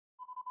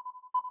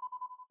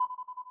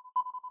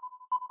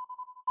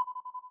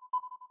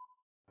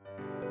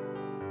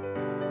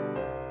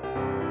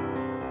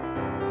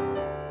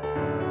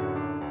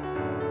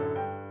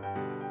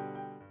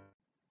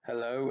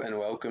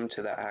welcome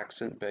to the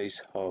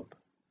AccentBase Hub.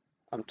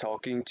 I'm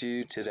talking to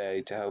you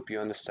today to help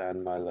you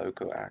understand my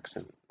local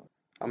accent.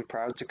 I'm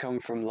proud to come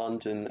from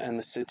London, and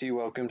the city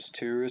welcomes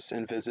tourists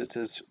and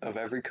visitors of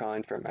every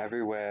kind from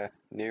everywhere,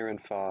 near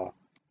and far.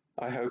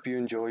 I hope you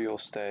enjoy your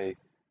stay.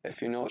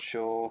 If you're not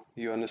sure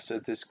you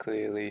understood this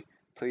clearly,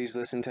 please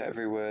listen to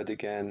every word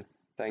again.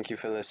 Thank you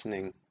for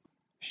listening.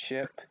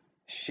 Ship,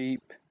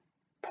 sheep,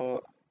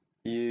 put,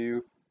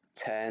 you,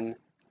 10,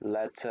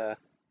 letter,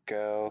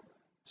 girl,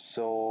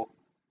 saw,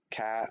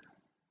 cat,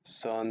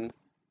 sun,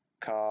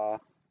 car,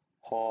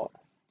 hot,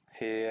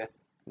 here,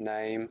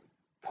 name,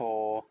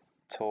 poor,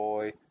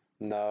 toy,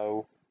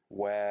 no,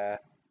 where,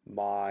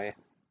 my,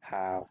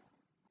 how.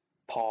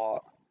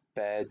 Pot,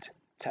 bed,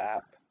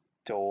 tap,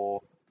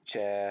 door,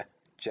 chair,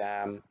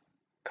 jam,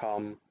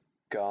 come,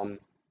 gum,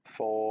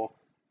 for,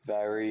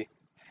 very,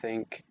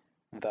 think,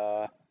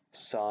 the,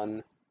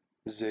 sun,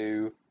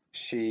 zoo,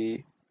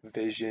 she,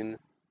 vision,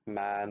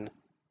 man,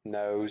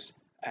 nose,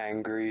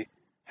 angry,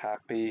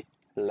 happy,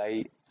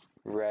 late,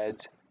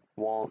 red,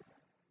 want,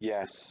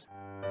 yes.